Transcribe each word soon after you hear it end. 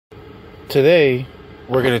Today,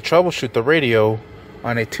 we're going to troubleshoot the radio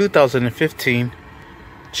on a 2015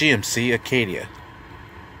 GMC Acadia.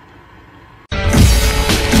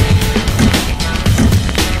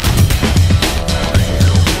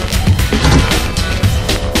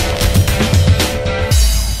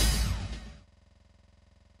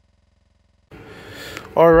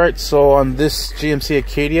 Alright, so on this GMC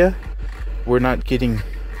Acadia, we're not getting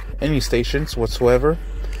any stations whatsoever.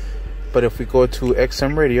 But if we go to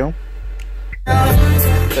XM radio,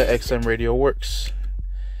 the XM radio works.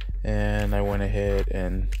 And I went ahead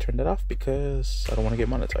and turned it off because I don't want to get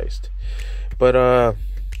monetized. But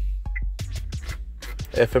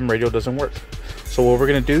FM radio doesn't work. So what we're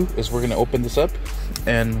going to do is we're going to open this up.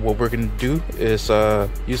 And what we're going to do is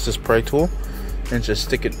use this pry tool and just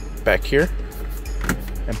stick it back here.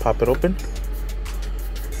 And pop it open.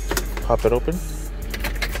 Pop it open.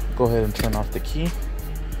 Go ahead and turn off the key.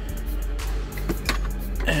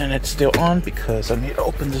 And it's still on because I need to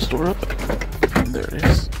open this door up. There it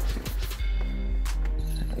is.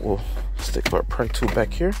 We'll stick our pry tool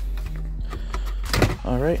back here.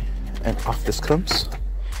 Alright, and off this comes.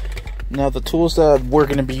 Now the tools that we're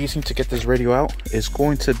going to be using to get this radio out is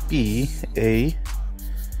going to be a...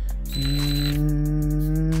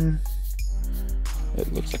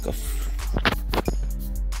 it looks like a...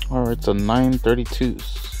 Alright, it's a 932.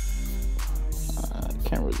 I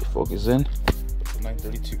can't really focus in.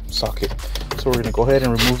 932 socket. So we're going to go ahead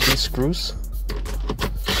and remove these screws.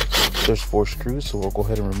 There's 4 screws, so we'll go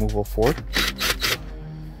ahead and remove all 4.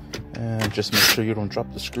 And just make sure you don't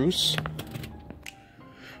drop the screws.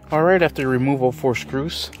 Alright, after you remove all 4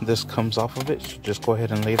 screws, this comes off of it. So just go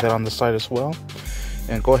ahead and lay that on the side as well.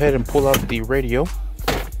 And go ahead and pull out the radio.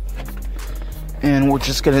 And we're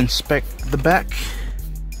just going to inspect the back.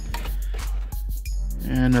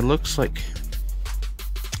 And it looks like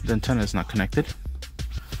the antenna is not connected.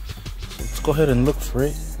 So let's go ahead and look for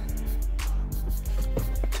it.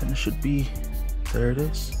 Antenna should be, there it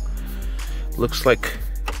is. Looks like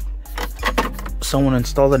someone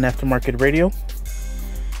installed an aftermarket radio.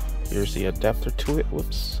 Here's the adapter to it.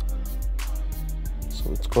 Whoops. So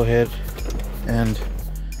let's go ahead and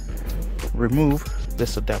remove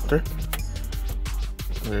this adapter.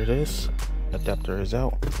 There it is. Adapter is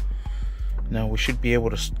out. Now we should be able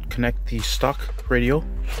to connect the stock radio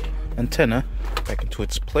antenna back into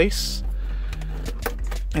its place.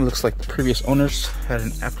 It looks like the previous owners had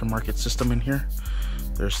an aftermarket system in here.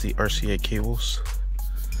 There's the RCA cables.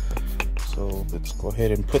 So let's go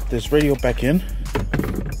ahead and put this radio back in.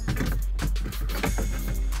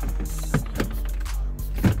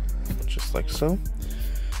 Just like so.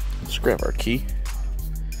 Let's grab our key.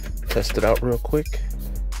 Test it out real quick.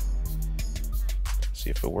 See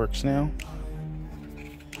if it works now.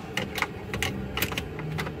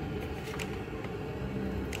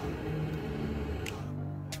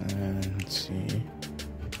 And let's see.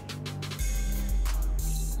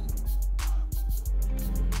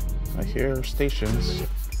 I hear stations.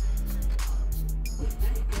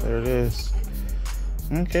 There it is.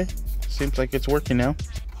 Okay. Seems like it's working now.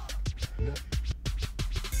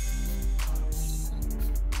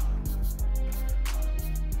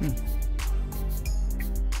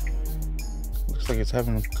 Looks like it's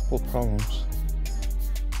having a couple of problems.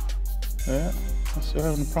 Yeah, it's still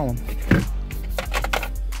having a problem.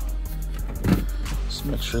 Let's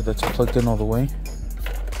make sure that's plugged in all the way.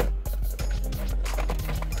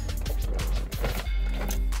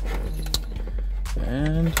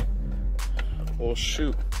 And oh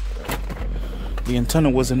shoot, the antenna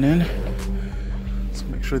wasn't in. Let's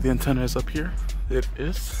make sure the antenna is up here. It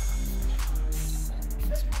is.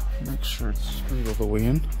 Make sure it's straight all the way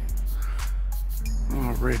in.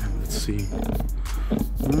 Alright, let's see.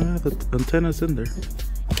 The antenna's in there.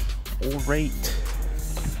 Alright.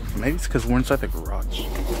 Maybe it's because we're inside the garage.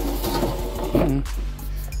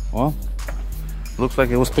 Well, looks like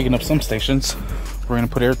it was picking up some stations. We're going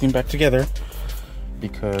to put everything back together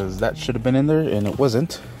because that should have been in there and it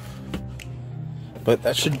wasn't. But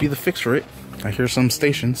that should be the fix for it. I hear some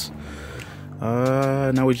stations.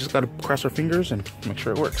 Now we just got to cross our fingers and make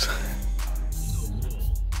sure it works.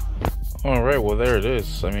 Alright, well there it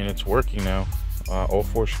is. I mean, it's working now. All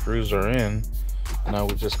 4 screws are in. Now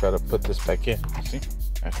we just got to put this back in. See?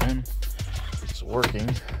 FM. It's working.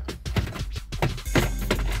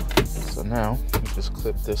 So now we just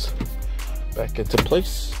clip this back into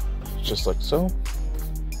place. Just like so.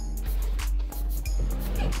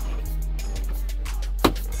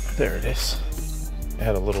 There it is. It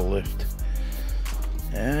had a little lift.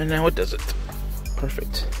 And now it does it.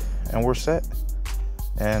 Perfect. And we're set.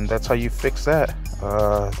 And that's how you fix that.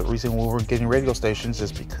 The reason we weren't getting radio stations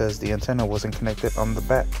is because the antenna wasn't connected on the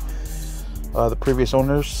back. The previous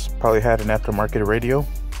owners probably had an aftermarket radio,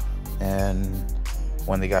 and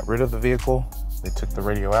when they got rid of the vehicle, they took the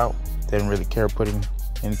radio out. They didn't really care putting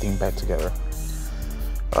anything back together.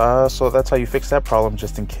 So that's how you fix that problem,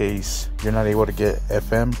 just in case you're not able to get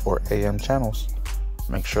FM or AM channels.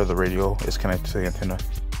 Make sure the radio is connected to the antenna.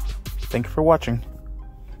 Thank you for watching.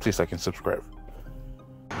 Please like and subscribe.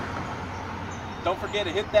 Don't forget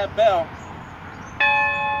to hit that bell.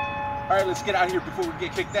 All right, let's get out of here before we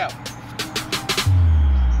get kicked out.